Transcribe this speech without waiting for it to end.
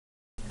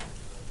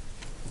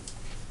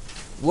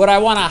what I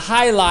want to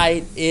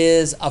highlight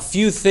is a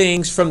few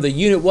things from the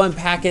Unit 1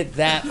 packet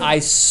that I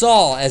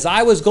saw as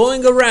I was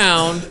going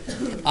around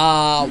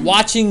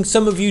watching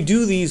some of you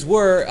do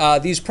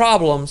these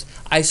problems.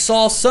 I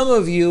saw some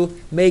of you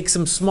make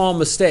some small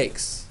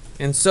mistakes.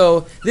 And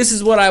so this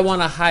is what I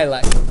want to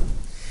highlight.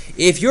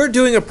 If you're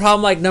doing a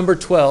problem like number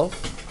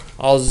 12,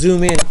 I'll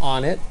zoom in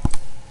on it.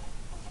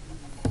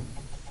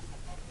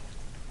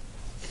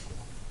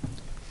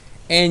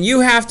 And you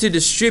have to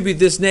distribute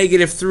this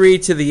 -3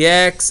 to the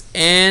x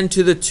and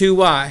to the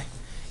 2y.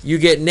 You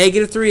get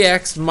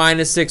 -3x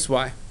minus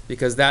 6y,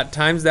 because that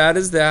times that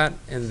is that,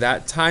 and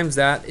that times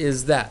that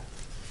is that.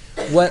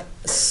 What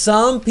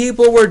some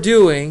people were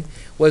doing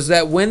was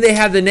that when they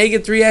had the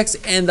 -3x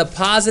and the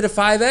positive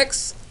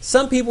 5x,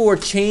 some people were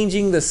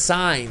changing the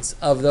signs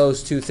of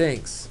those two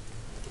things.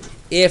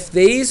 If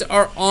these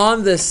are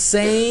on the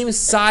same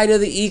side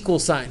of the equal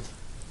sign,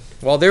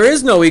 well, there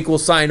is no equal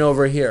sign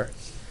over here.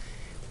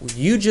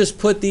 You just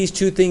put these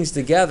two things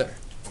together.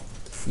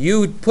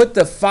 You put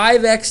the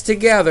 5x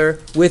together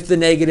with the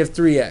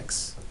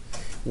 -3x.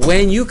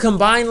 When you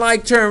combine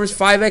like terms,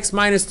 5x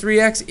minus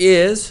 3x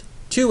is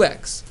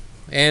 2x.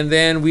 And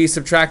then we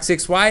subtract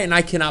 6y, and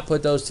I cannot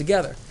put those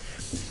together.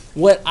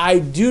 What I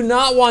do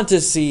not want to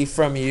see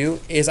from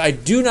you is I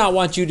do not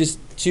want you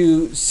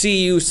to see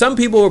you. Some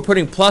people were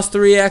putting plus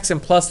 3x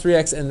and plus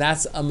 3x, and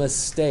that's a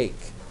mistake.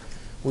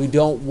 We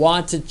don't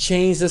want to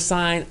change the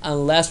sign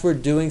unless we're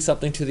doing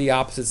something to the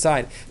opposite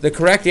side. The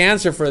correct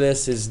answer for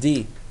this is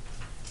D.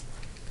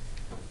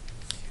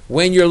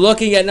 When you're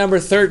looking at number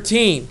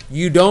 13,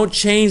 you don't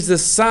change the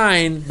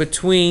sign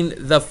between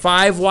the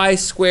 5y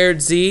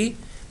squared z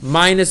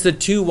minus the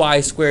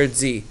 2y squared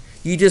z.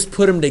 You just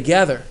put them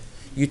together.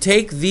 You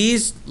take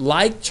these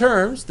like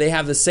terms, they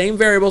have the same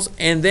variables,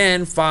 and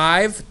then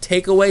 5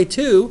 take away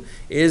 2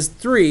 is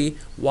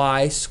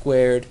 3y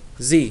squared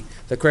z.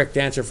 The correct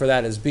answer for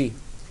that is B.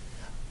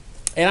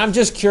 And I'm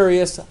just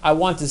curious, I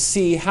want to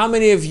see how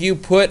many of you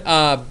put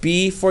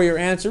B for your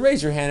answer.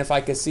 Raise your hand if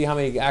I could see how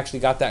many actually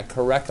got that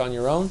correct on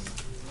your own.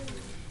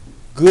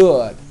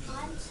 Good.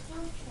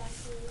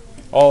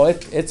 Oh,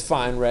 it's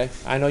fine, Ray.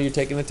 I know you're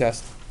taking the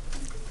test.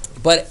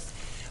 But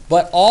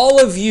all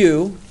of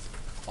you,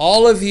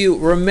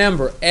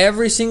 remember,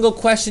 every single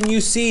question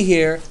you see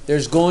here,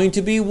 there's going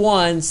to be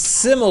one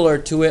similar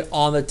to it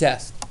on the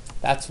test.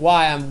 That's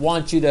why I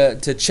want you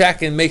to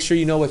check and make sure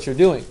you know what you're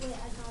doing.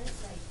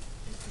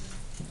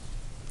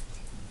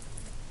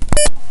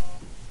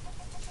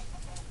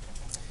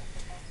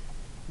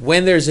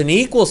 When there's an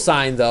equal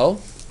sign, though,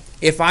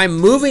 if I'm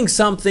moving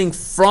something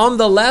from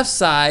the left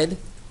side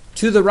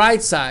to the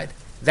right side,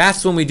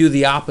 that's when we do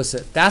the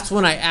opposite. That's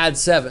when I add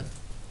 7.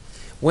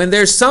 When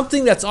there's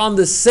something that's on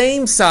the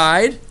same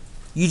side,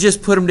 you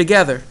just put them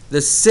together.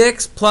 The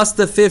 6 plus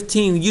the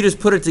 15, you just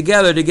put it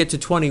together to get to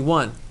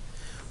 21.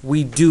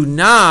 We do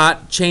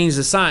not change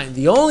the sign.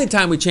 The only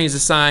time we change the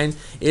sign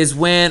is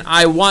when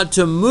I want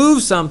to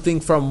move something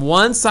from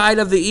one side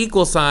of the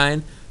equal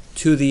sign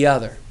to the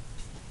other.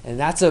 And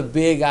that's a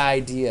big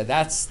idea.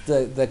 That's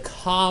the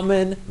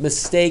common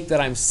mistake that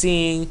I'm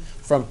seeing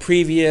from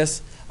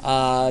previous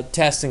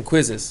tests and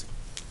quizzes.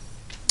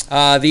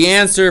 The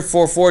answer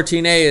for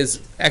 14A is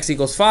x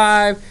equals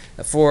 5.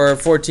 For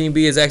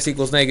 14B is x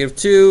equals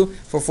 -2.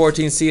 For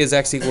 14C is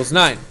x equals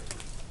 9.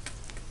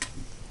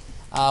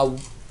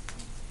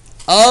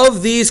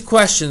 Of these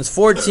questions,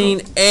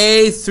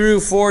 14A through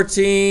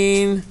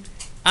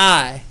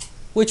 14I,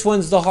 which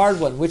one's the hard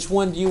one? Which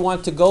one do you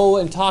want to go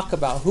and talk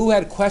about? Who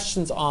had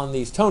questions on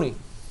these? Tony?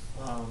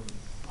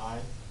 I.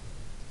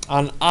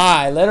 On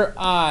I, letter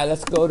I.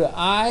 Let's go to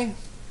I.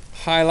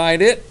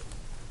 Highlight it.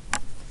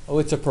 Oh,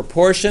 it's a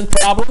proportion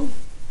problem.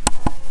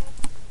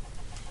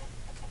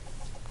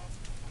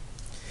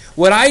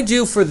 What I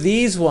do for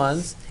these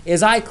ones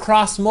is I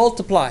cross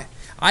multiply.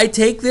 I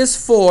take this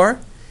 4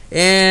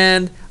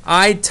 and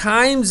I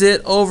times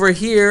it over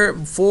here.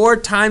 4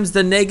 times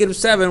the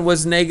 -7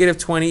 was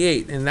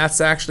 -28. And that's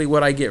actually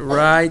what I get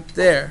right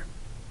there.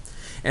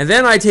 And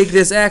then I take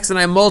this x and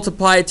I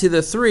multiply it to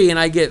the 3 and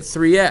I get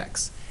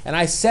 3x. And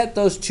I set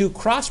those two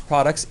cross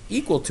products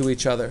equal to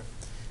each other.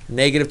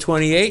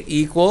 -28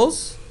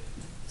 equals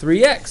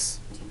 3x.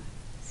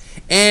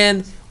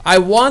 And I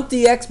want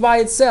the x by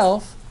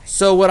itself.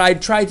 So what I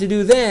try to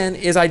do then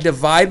is I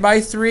divide by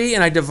 3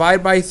 and I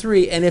divide by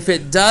 3. And if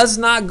it does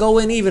not go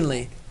in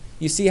evenly,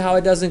 you see how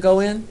it doesn't go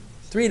in?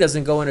 3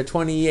 doesn't go into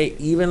 28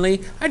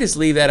 evenly. I just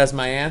leave that as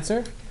my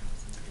answer.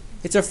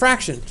 It's a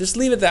fraction. Just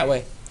leave it that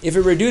way. If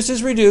it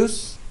reduces,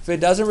 reduce. If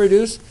it doesn't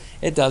reduce,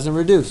 it doesn't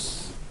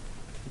reduce.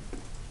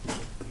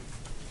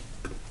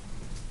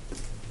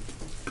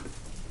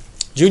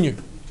 Junior.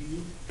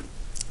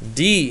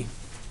 D.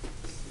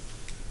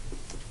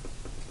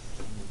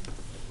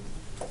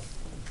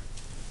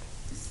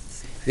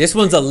 This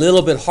one's a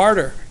little bit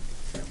harder.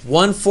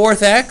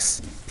 1/4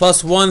 x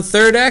plus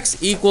 1/3 x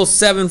equals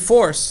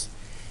 7/4.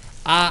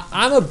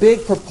 I'm a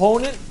big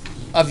proponent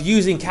of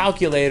using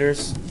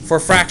calculators for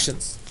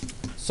fractions.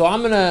 So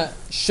I'm going to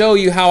show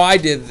you how I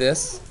did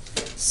this.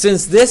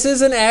 Since this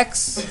is an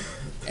x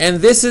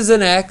and this is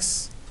an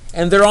x,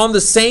 and they're on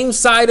the same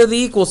side of the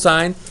equal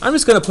sign, I'm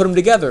just going to put them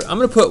together. I'm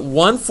going to put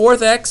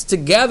 1/4 x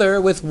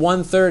together with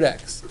 1/3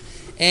 x.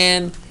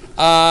 And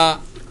I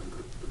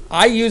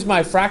use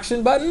my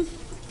fraction button.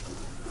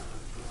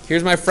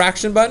 Here's my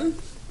fraction button.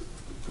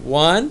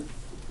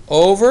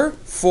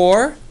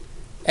 1/4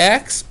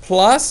 x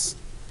plus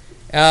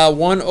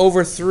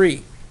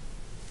 1/3.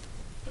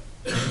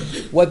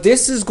 What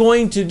this is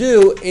going to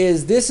do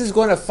is this is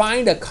going to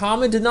find a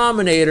common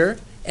denominator,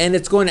 and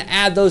it's going to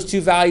add those two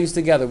values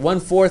together,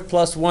 1/4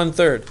 plus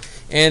 1/3.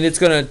 And it's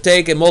going to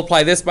take and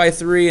multiply this by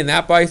 3 and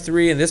that by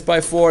 3 and this by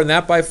 4 and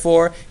that by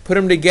 4, put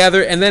them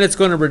together, and then it's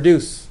going to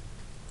reduce.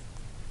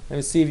 Let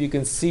me see if you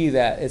can see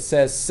that. It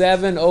says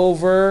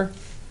 7/12.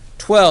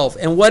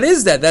 And what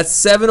is that? That's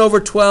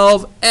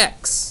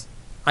 7/12x.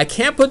 I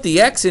can't put the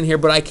x in here,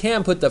 but I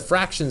can put the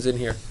fractions in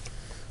here.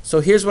 So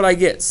here's what I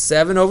get.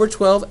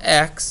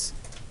 7/12x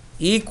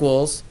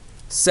equals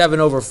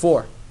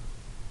 7/4.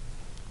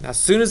 Now, as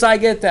soon as I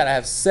get that, I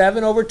have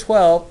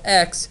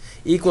 7/12x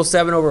equals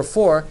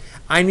 7/4.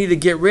 I need to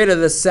get rid of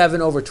the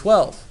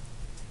 7/12.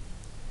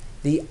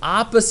 The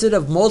opposite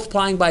of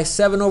multiplying by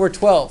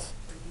 7/12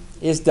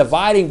 is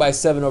dividing by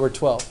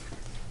 7/12.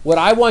 What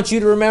I want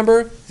you to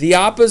remember, the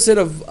opposite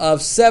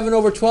of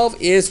 7/12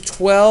 is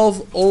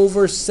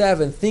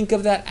 12/7. Think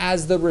of that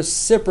as the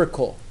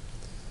reciprocal.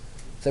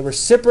 The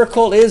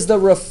reciprocal is the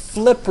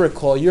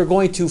refliprical. You're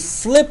going to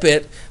flip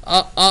it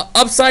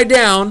upside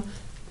down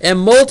and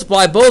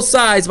multiply both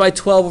sides by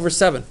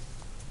 12/7.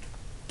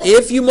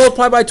 If you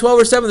multiply by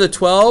 12/7, the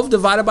 12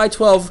 divided by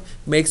 12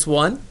 makes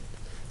 1.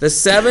 The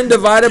 7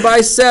 divided by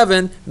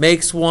 7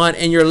 makes 1,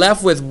 and you're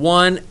left with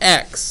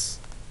 1x,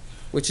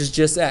 which is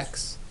just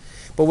x.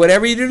 But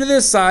whatever you do to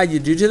this side, you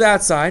do to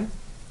that side.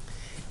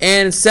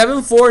 And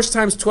 7/4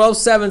 times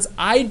 12/7,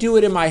 I do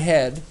it in my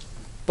head.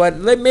 But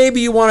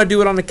maybe you want to do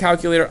it on the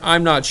calculator.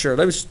 I'm not sure.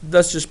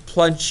 Let's just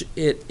plunge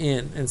it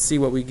in and see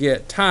what we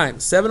get.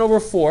 Times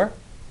 7/4.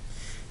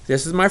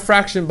 This is my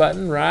fraction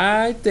button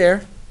right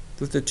there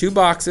with the two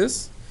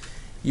boxes.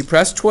 You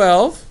press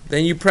 12.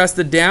 Then you press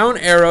the down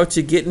arrow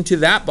to get into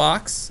that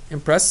box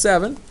and press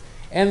 7.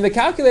 And the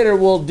calculator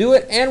will do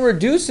it and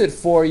reduce it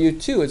for you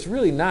too. It's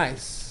really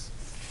nice.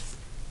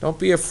 Don't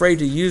be afraid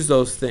to use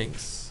those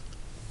things.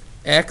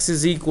 X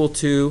is equal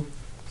to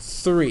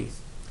 3.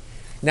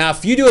 Now,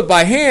 if you do it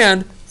by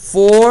hand,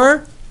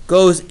 4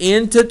 goes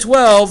into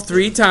 12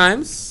 3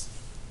 times,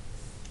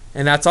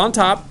 and that's on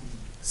top.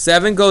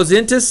 7 goes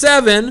into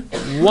 7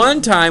 1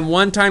 time.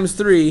 1 times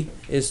 3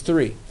 is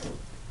 3.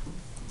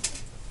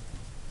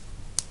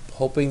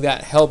 Hoping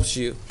that helps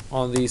you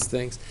on these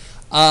things.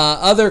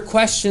 Other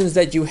questions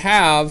that you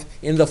have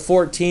in the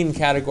 14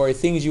 category,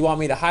 things you want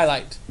me to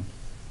highlight?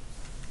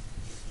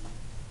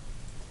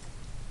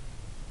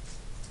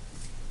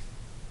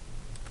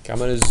 Okay, I'm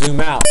going to zoom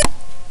out.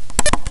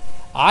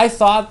 I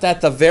thought that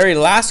the very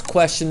last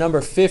question,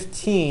 number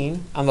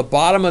 15, on the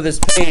bottom of this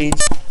page,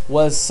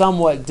 was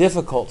somewhat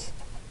difficult.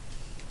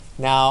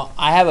 Now,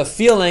 I have a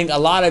feeling a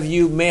lot of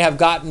you may have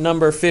gotten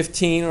number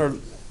 15 or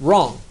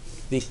wrong.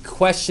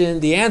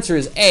 The answer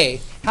is A.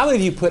 How many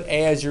of you put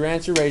A as your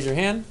answer? Raise your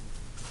hand.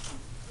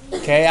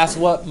 Okay,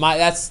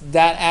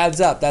 that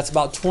adds up. That's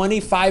about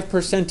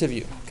 25% of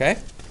you. Okay.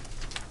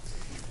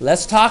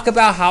 Let's talk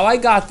about how I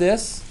got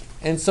this,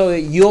 and so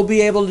that you'll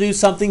be able to do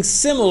something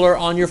similar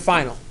on your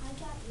final.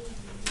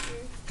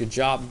 Good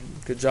job,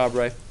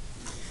 Ray.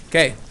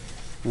 Okay,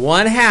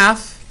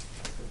 1/2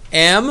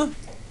 m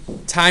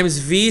times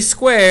v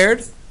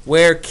squared,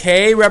 where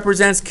k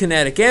represents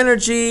kinetic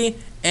energy,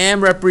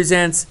 m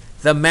represents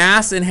the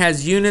mass and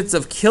has units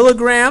of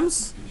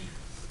kilograms.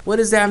 What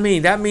does that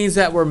mean? That means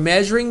that we're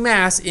measuring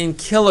mass in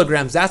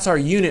kilograms. That's our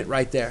unit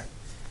right there.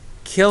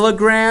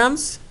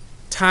 Kilograms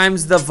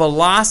times the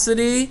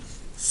velocity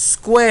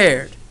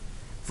squared.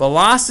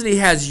 Velocity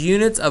has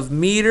units of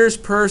meters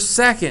per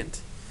second.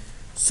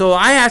 So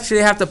I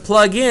actually have to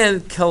plug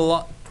in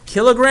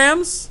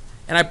kilograms,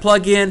 and I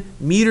plug in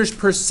meters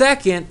per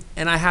second,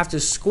 and I have to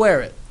square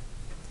it.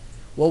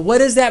 Well, what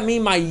does that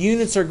mean my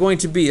units are going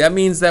to be? That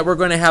means that we're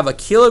going to have a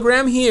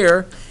kilogram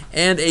here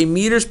and a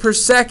meters per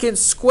second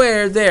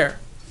squared there.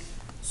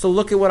 So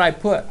look at what I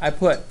put. I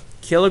put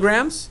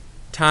kilograms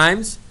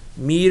times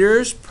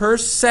meters per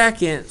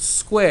second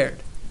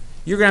squared.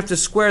 You're going to have to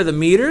square the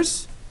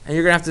meters, and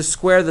you're going to have to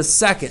square the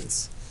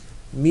seconds.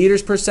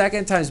 Meters per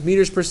second times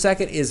meters per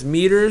second is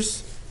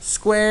meters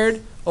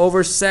squared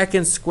over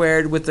seconds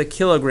squared with the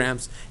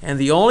kilograms. And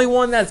the only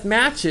one that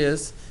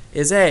matches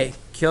is A,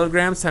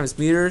 kilograms times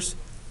meters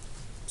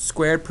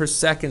squared per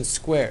second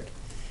squared.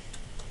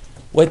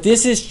 What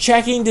this is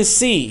checking to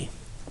see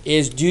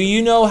is, do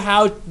you know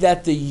how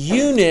that the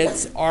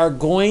units are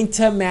going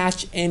to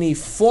match any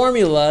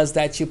formulas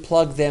that you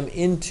plug them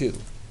into?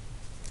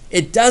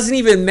 It doesn't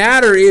even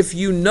matter if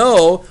you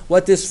know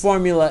what this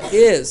formula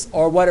is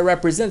or what it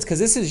represents, because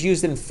this is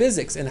used in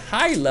physics, in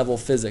high-level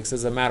physics,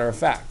 as a matter of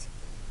fact.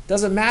 It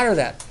doesn't matter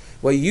that.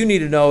 What you need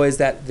to know is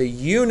that the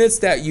units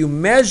that you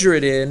measure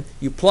it in,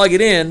 you plug it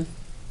in,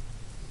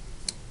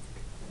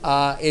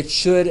 it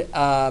should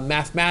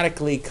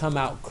mathematically come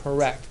out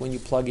correct when you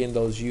plug in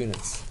those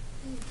units.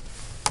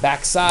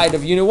 Backside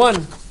of Unit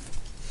 1.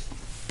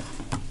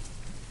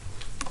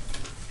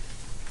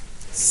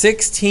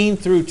 16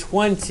 through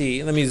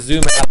 20. Let me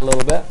zoom out a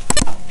little bit.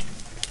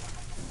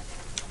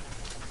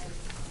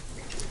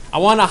 I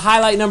want to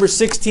highlight number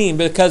 16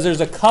 because there's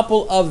a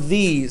couple of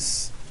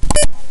these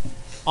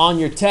on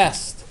your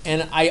test.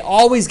 And I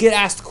always get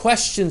asked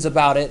questions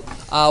about it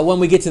when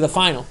we get to the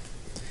final.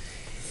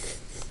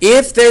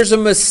 If there's a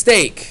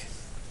mistake,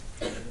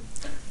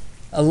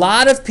 a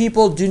lot of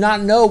people do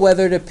not know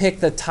whether to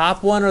pick the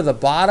top one or the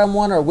bottom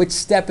one or which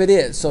step it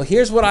is. So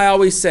here's what I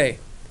always say.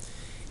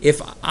 If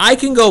I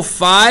can go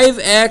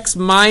 5x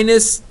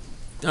minus,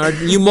 or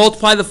you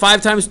multiply the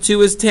 5 times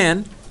 2 is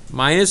 10,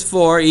 minus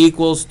 4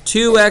 equals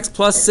 2x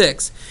plus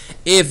 6.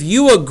 If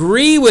you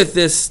agree with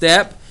this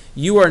step,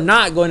 you are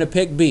not going to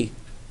pick B.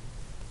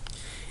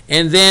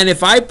 And then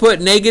if I put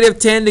negative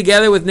 10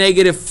 together with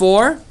negative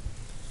 4,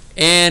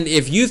 and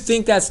if you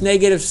think that's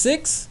negative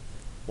 6,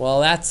 well,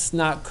 that's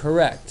not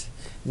correct.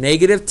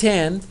 Negative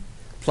 10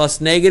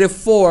 plus negative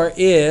 4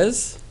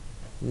 is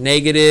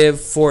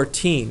negative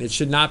 14. It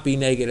should not be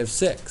negative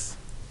 6.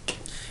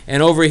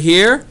 And over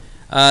here,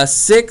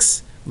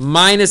 6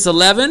 minus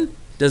 11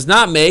 does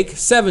not make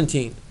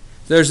 17.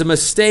 There's a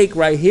mistake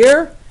right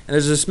here, and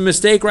there's a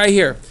mistake right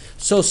here.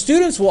 So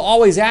students will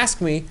always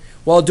ask me,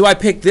 well, do I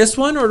pick this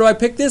one or do I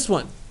pick this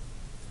one?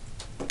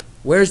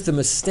 Where's the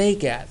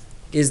mistake at?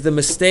 Is the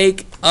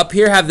mistake up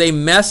here? Have they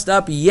messed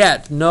up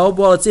yet? No,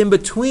 well, it's in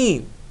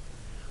between.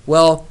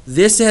 Well,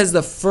 this has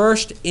the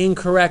first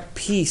incorrect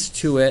piece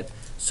to it,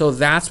 so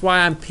that's why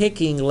I'm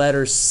picking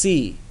letter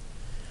C.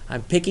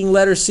 I'm picking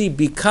letter C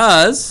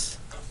because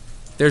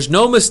there's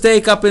no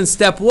mistake up in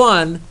step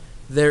 1.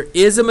 There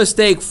is a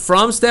mistake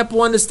from step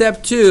 1 to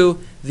step 2.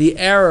 The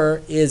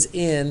error is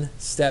in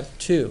step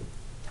 2.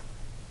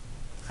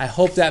 I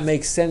hope that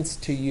makes sense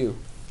to you.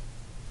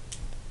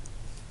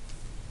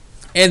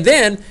 And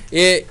then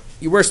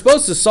we're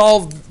supposed to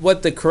solve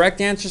what the correct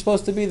answer is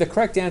supposed to be. The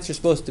correct answer is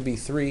supposed to be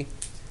 3.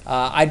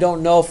 I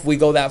don't know if we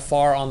go that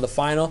far on the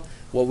final.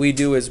 What we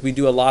do is we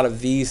do a lot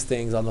of these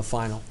things on the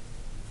final.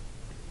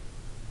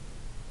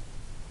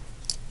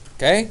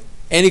 Okay?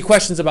 Any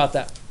questions about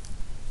that?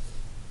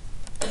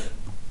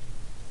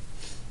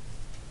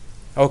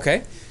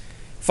 Okay.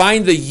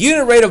 Find the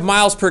unit rate of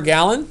miles per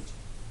gallon.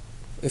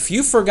 If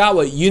you forgot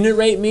what unit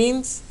rate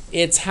means,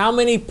 it's how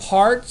many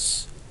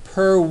parts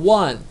per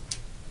 1.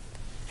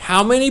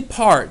 How many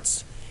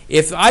parts?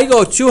 If I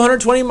go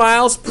 220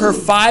 miles per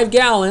 5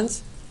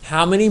 gallons,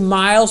 how many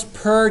miles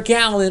per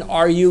gallon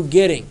are you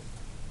getting?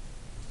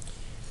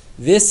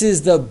 This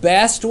is the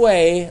best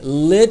way,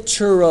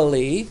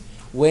 literally,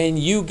 when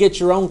you get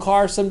your own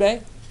car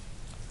someday.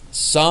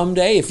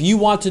 Someday, if you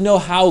want to know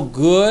how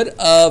good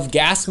of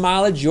gas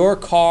mileage your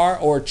car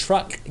or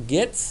truck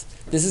gets,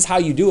 this is how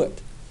you do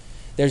it.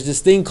 There's this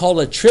thing called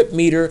a trip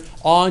meter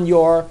on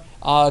your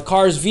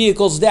car's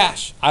vehicle's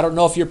dash. I don't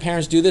know if your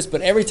parents do this,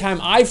 but every time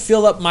I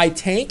fill up my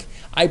tank,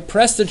 I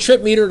press the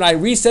trip meter and I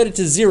reset it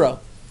to 0.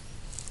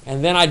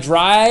 And then I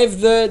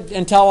drive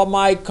until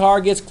my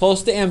car gets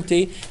close to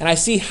empty, and I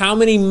see how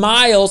many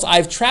miles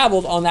I've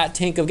traveled on that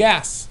tank of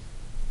gas.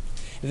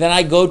 Then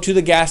I go to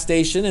the gas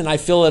station and I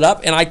fill it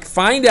up, and I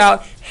find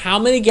out how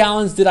many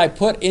gallons did I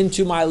put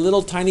into my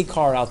little tiny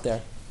car out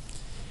there.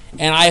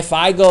 And if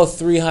I go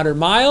 300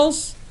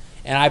 miles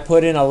and I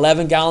put in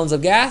 11 gallons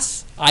of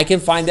gas, I can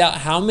find out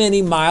how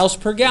many miles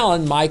per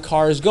gallon my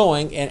car is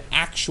going and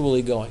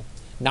actually going.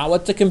 Not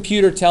what the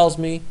computer tells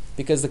me,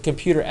 because the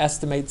computer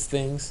estimates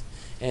things,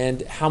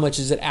 and how much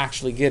is it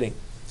actually getting.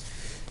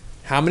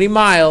 How many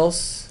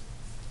miles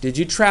did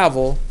you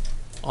travel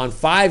on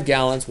 5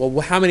 gallons? Well,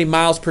 how many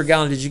miles per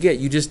gallon did you get?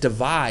 You just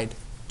divide.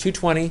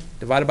 220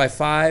 divided by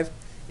 5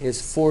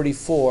 is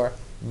 44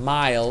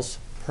 miles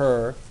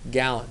per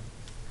gallon.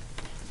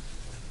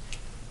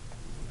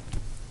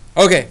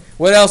 Okay,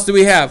 what else do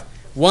we have?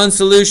 One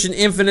solution,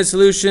 infinite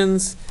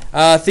solutions,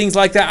 things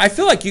like that. I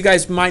feel like you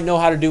guys might know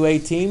how to do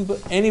 18, but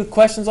any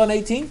questions on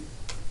 18?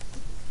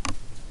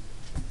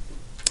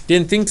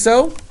 Didn't think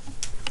so?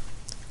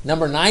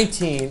 Number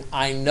 19,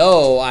 I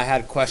know I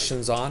had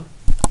questions on.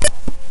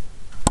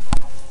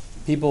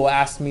 People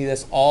ask me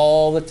this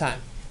all the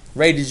time.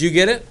 Ray, did you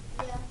get it?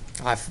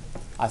 Yeah.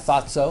 I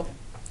thought so.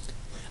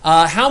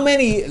 How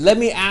many, let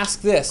me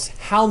ask this.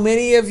 How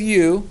many of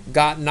you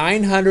got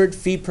 900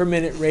 feet per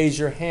minute? Raise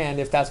your hand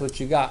if that's what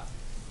you got.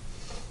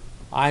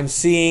 I'm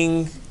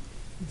seeing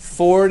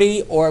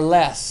 40 or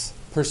less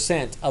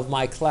 % of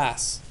my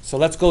class. So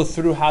let's go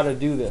through how to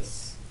do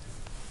this.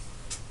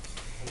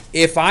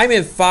 If I'm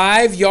in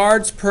 5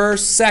 yards per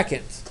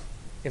second,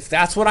 if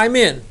that's what I'm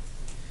in,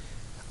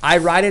 I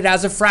write it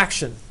as a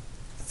fraction.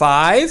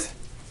 5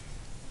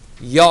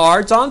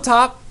 yards on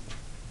top,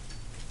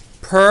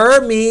 per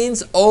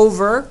means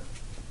over,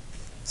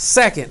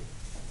 second.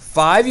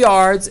 5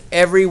 yards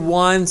every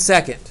 1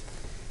 second.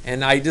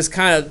 And I just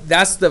kind of,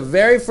 that's the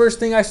very first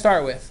thing I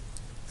start with.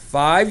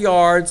 5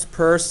 yards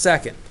per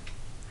second.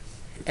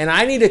 And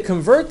I need to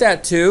convert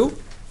that to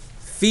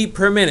feet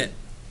per minute.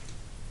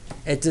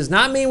 It does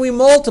not mean we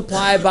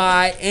multiply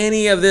by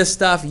any of this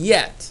stuff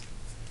yet.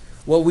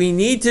 What we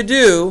need to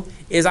do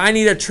is I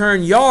need to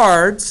turn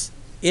yards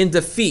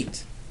into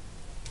feet.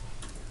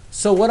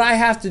 So what I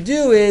have to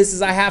do is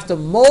I have to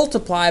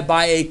multiply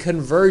by a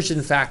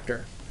conversion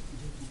factor.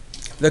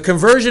 The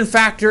conversion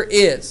factor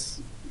is,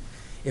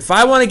 if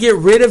I want to get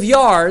rid of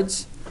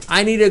yards,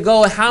 I need to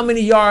go how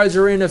many yards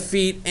are in a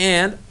feet,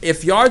 and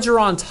if yards are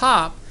on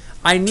top,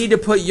 I need to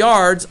put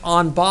yards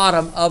on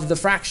bottom of the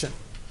fraction.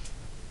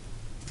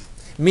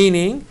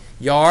 Meaning,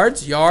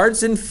 yards,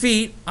 and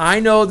feet,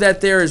 I know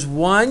that there is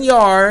 1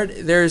 yard,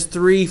 there's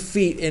 3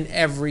 feet in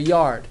every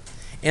yard.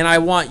 And I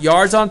want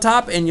yards on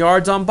top and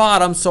yards on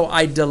bottom, so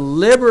I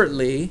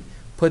deliberately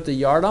put the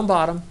yard on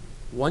bottom.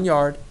 1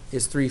 yard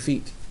is 3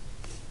 feet.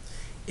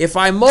 If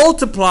I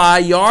multiply,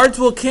 yards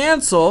will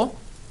cancel,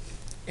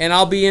 and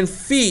I'll be in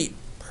feet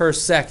per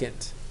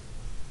second.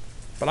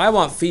 But I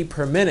want feet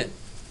per minute.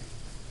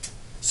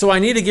 So I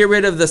need to get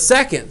rid of the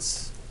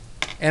seconds.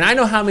 And I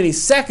know how many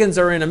seconds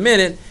are in a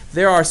minute.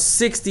 There are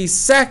 60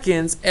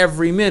 seconds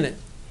every minute.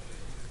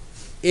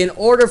 In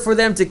order for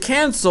them to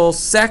cancel,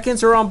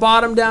 seconds are on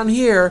bottom down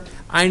here.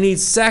 I need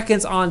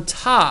seconds on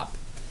top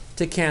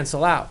to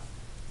cancel out.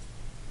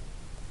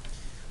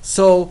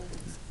 So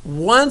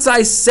once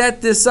I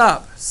set this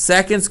up,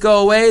 seconds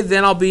go away,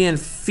 then I'll be in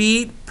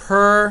feet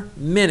per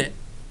minute.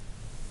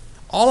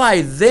 All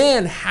I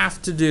then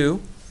have to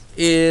do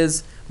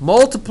is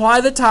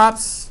multiply the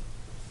tops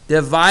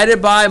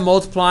divided by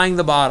multiplying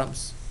the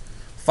bottoms.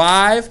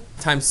 5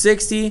 times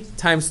 60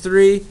 times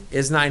 3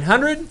 is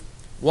 900.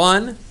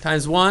 1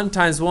 times 1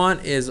 times 1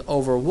 is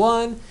over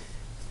 1.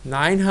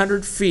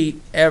 900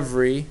 feet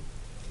every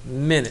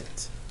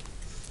minute.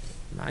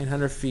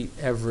 900 feet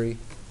every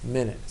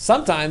minute.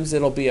 Sometimes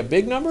it'll be a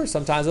big number,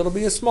 sometimes it'll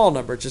be a small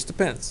number. It just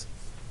depends.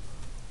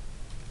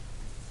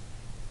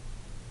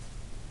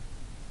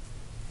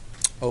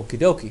 Okie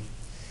dokie.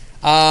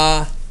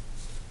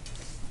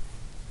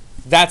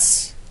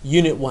 That's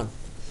Unit 1.